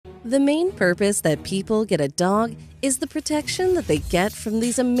The main purpose that people get a dog is the protection that they get from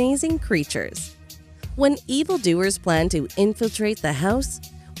these amazing creatures. When evildoers plan to infiltrate the house,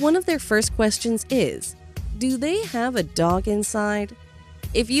 one of their first questions is, do they have a dog inside?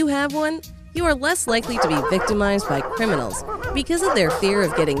 If you have one, you are less likely to be victimized by criminals because of their fear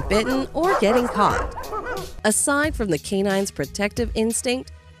of getting bitten or getting caught. Aside from the canine's protective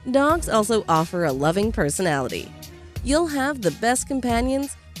instinct, dogs also offer a loving personality. You'll have the best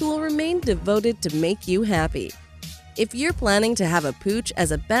companions who will remain devoted to make you happy. If you're planning to have a pooch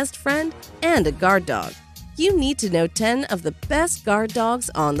as a best friend and a guard dog, you need to know 10 of the best guard dogs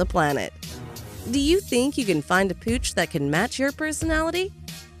on the planet. Do you think you can find a pooch that can match your personality?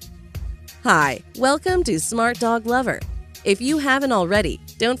 Hi, welcome to Smart Dog Lover. If you haven't already,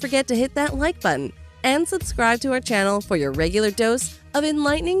 don't forget to hit that like button and subscribe to our channel for your regular dose of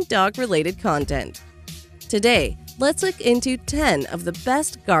enlightening dog-related content. Today, let's look into 10 of the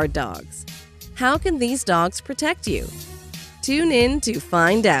best guard dogs. How can these dogs protect you? Tune in to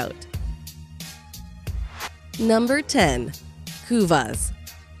find out. Number 10. Kuvas.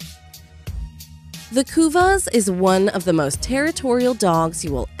 The Kuvas is one of the most territorial dogs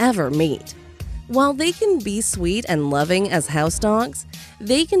you will ever meet. While they can be sweet and loving as house dogs,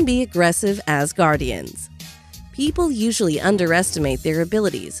 they can be aggressive as guardians. People usually underestimate their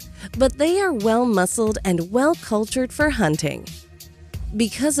abilities, but they are well-muscled and well-cultured for hunting.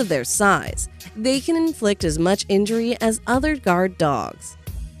 Because of their size, they can inflict as much injury as other guard dogs.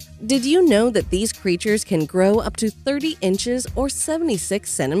 Did you know that these creatures can grow up to 30 inches or 76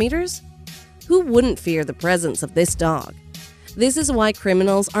 centimeters? Who wouldn't fear the presence of this dog? This is why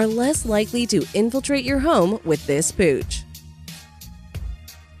criminals are less likely to infiltrate your home with this pooch.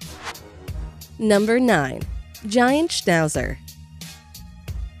 Number 9. Giant Schnauzer.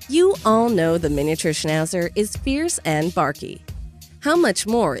 You all know the miniature Schnauzer is fierce and barky. How much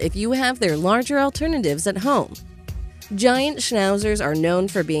more if you have their larger alternatives at home? Giant Schnauzers are known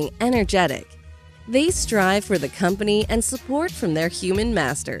for being energetic. They strive for the company and support from their human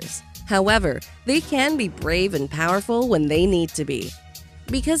masters. However, they can be brave and powerful when they need to be.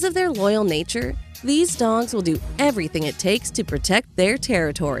 Because of their loyal nature, these dogs will do everything it takes to protect their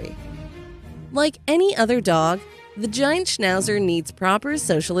territory. Like any other dog, the Giant Schnauzer needs proper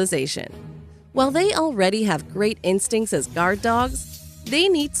socialization. While they already have great instincts as guard dogs, they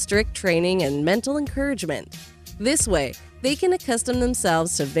need strict training and mental encouragement. This way, they can accustom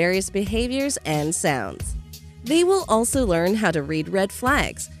themselves to various behaviors and sounds. They will also learn how to read red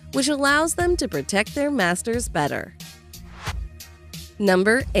flags, which allows them to protect their masters better.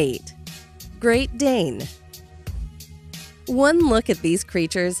 Number 8. Great Dane. One look at these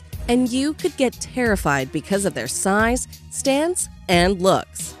creatures, and you could get terrified because of their size, stance, and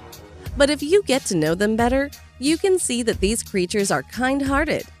looks. But if you get to know them better, you can see that these creatures are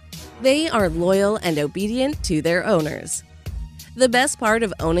kind-hearted. They are loyal and obedient to their owners. The best part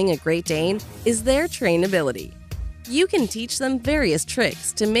of owning a Great Dane is their trainability. You can teach them various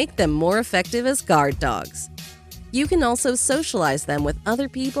tricks to make them more effective as guard dogs. You can also socialize them with other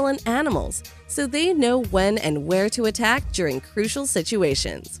people and animals so they know when and where to attack during crucial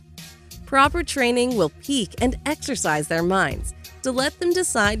situations. Proper training will pique and exercise their minds to let them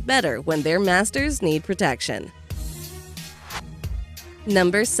decide better when their masters need protection.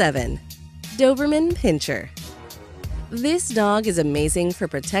 Number 7. Doberman Pinscher. This dog is amazing for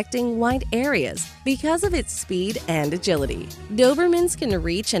protecting wide areas because of its speed and agility. Dobermans can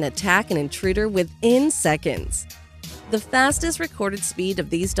reach and attack an intruder within seconds. The fastest recorded speed of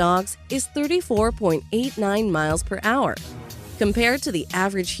these dogs is 34.89 miles per hour. Compared to the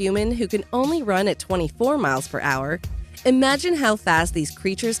average human who can only run at 24 miles per hour, imagine how fast these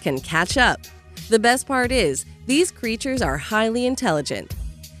creatures can catch up. The best part is, these creatures are highly intelligent.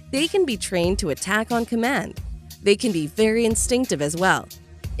 They can be trained to attack on command. They can be very instinctive as well.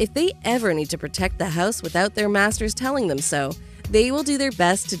 If they ever need to protect the house without their masters telling them so, they will do their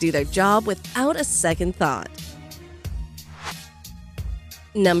best to do their job without a second thought.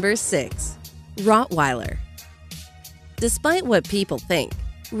 Number 6. Rottweiler. Despite what people think,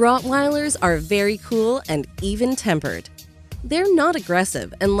 Rottweilers are very cool and even-tempered. They're not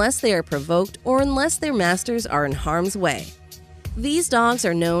aggressive unless they are provoked or unless their masters are in harm's way. These dogs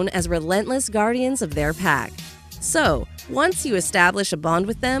are known as relentless guardians of their pack. So, once you establish a bond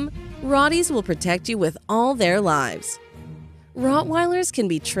with them, Rotties will protect you with all their lives. Rottweilers can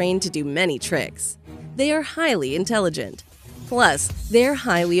be trained to do many tricks. They are highly intelligent. Plus, they're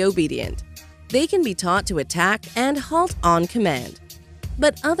highly obedient. They can be taught to attack and halt on command.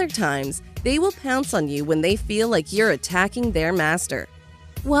 But other times, they will pounce on you when they feel like you're attacking their master.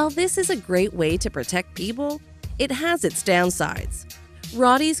 While this is a great way to protect people, it has its downsides.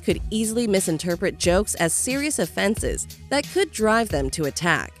 Rotties could easily misinterpret jokes as serious offenses that could drive them to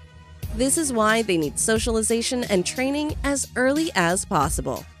attack. This is why they need socialization and training as early as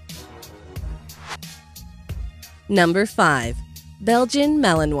possible. Number 5. Belgian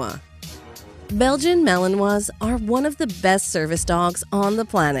Malinois. Belgian Malinois are one of the best service dogs on the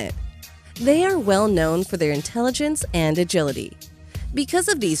planet. They are well known for their intelligence and agility. Because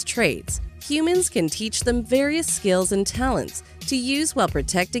of these traits, humans can teach them various skills and talents to use while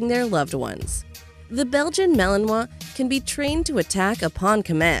protecting their loved ones. The Belgian Malinois can be trained to attack upon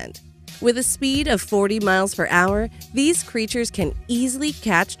command. With a speed of 40 miles per hour, these creatures can easily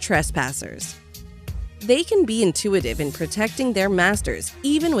catch trespassers. They can be intuitive in protecting their masters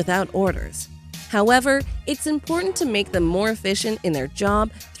even without orders. However, it's important to make them more efficient in their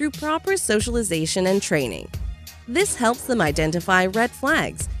job through proper socialization and training. This helps them identify red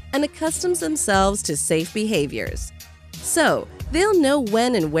flags and accustoms themselves to safe behaviors. So, they'll know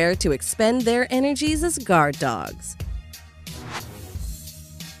when and where to expend their energies as guard dogs.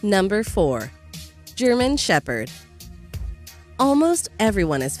 Number 4. German Shepherd. Almost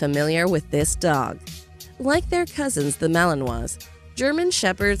everyone is familiar with this dog. Like their cousins, the Malinois, German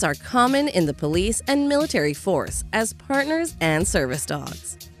Shepherds are common in the police and military force as partners and service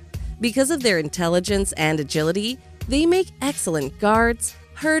dogs. Because of their intelligence and agility, they make excellent guards,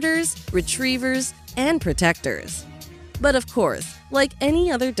 herders, retrievers, and protectors. But of course, like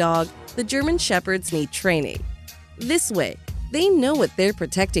any other dog, the German Shepherds need training. This way, they know what they're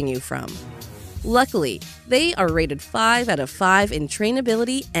protecting you from. Luckily, they are rated 5 out of 5 in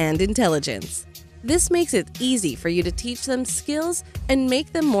trainability and intelligence. This makes it easy for you to teach them skills and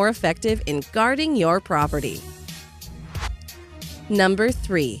make them more effective in guarding your property. Number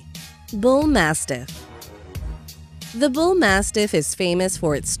 3. Bull Mastiff. The Bull Mastiff is famous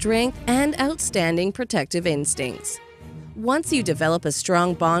for its strength and outstanding protective instincts. Once you develop a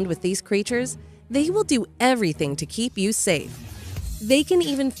strong bond with these creatures, they will do everything to keep you safe. They can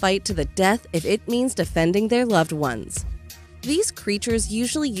even fight to the death if it means defending their loved ones. These creatures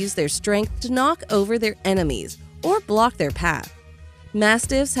usually use their strength to knock over their enemies or block their path.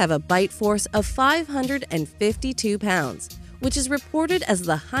 Mastiffs have a bite force of 552 pounds, which is reported as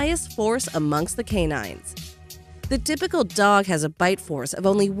the highest force amongst the canines. The typical dog has a bite force of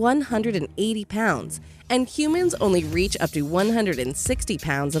only 180 pounds, and humans only reach up to 160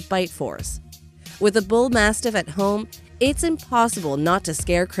 pounds of bite force. With a Bull Mastiff at home, it's impossible not to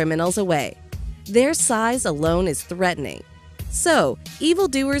scare criminals away. Their size alone is threatening. So,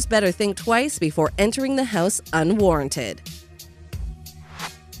 evildoers better think twice before entering the house unwarranted.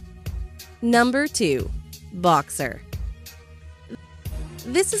 Number 2. Boxer.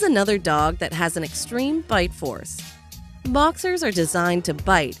 This is another dog that has an extreme bite force. Boxers are designed to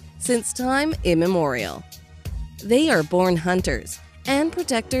bite since time immemorial. They are born hunters and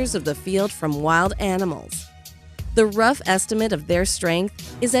protectors of the field from wild animals. The rough estimate of their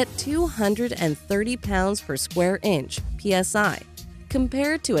strength is at 230 pounds per square inch (psi),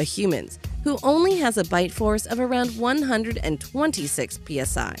 compared to a human's, who only has a bite force of around 126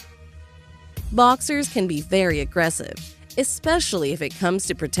 psi. Boxers can be very aggressive, especially if it comes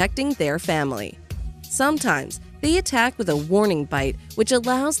to protecting their family. Sometimes they attack with a warning bite, which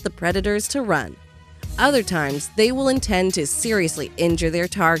allows the predators to run. Other times, they will intend to seriously injure their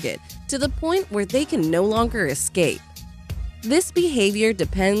target to the point where they can no longer escape. This behavior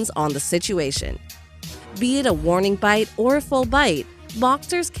depends on the situation. Be it a warning bite or a full bite,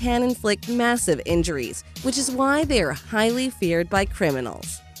 boxers can inflict massive injuries, which is why they are highly feared by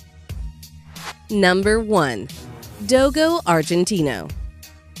criminals. Number 1. Dogo Argentino.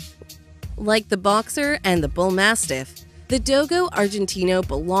 Like the Boxer and the Bull Mastiff, the Dogo Argentino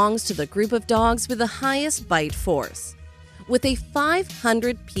belongs to the group of dogs with the highest bite force. With a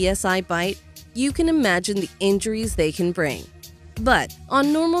 500 psi bite, you can imagine the injuries they can bring. But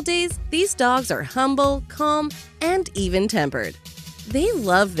on normal days, these dogs are humble, calm, and even-tempered. They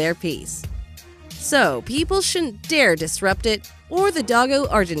love their peace. So people shouldn't dare disrupt it, or the Dogo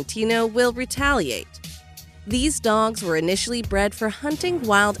Argentino will retaliate. These dogs were initially bred for hunting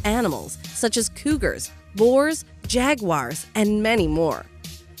wild animals such as cougars, boars, jaguars, and many more.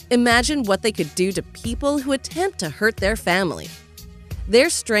 Imagine what they could do to people who attempt to hurt their family. Their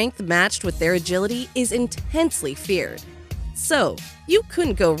strength matched with their agility is intensely feared. So, you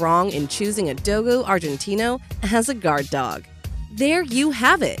couldn't go wrong in choosing a Dogo Argentino as a guard dog. There you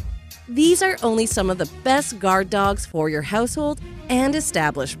have it! These are only some of the best guard dogs for your household and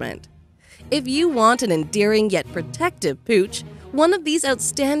establishment. If you want an endearing yet protective pooch, one of these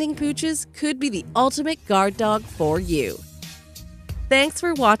outstanding pooches could be the ultimate guard dog for you. Thanks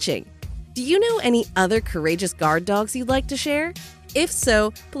for watching. Do you know any other courageous guard dogs you'd like to share? If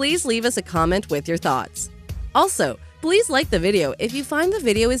so, please leave us a comment with your thoughts. Also, please like the video if you find the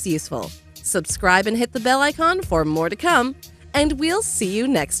video is useful. Subscribe and hit the bell icon for more to come, and we'll see you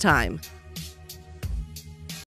next time.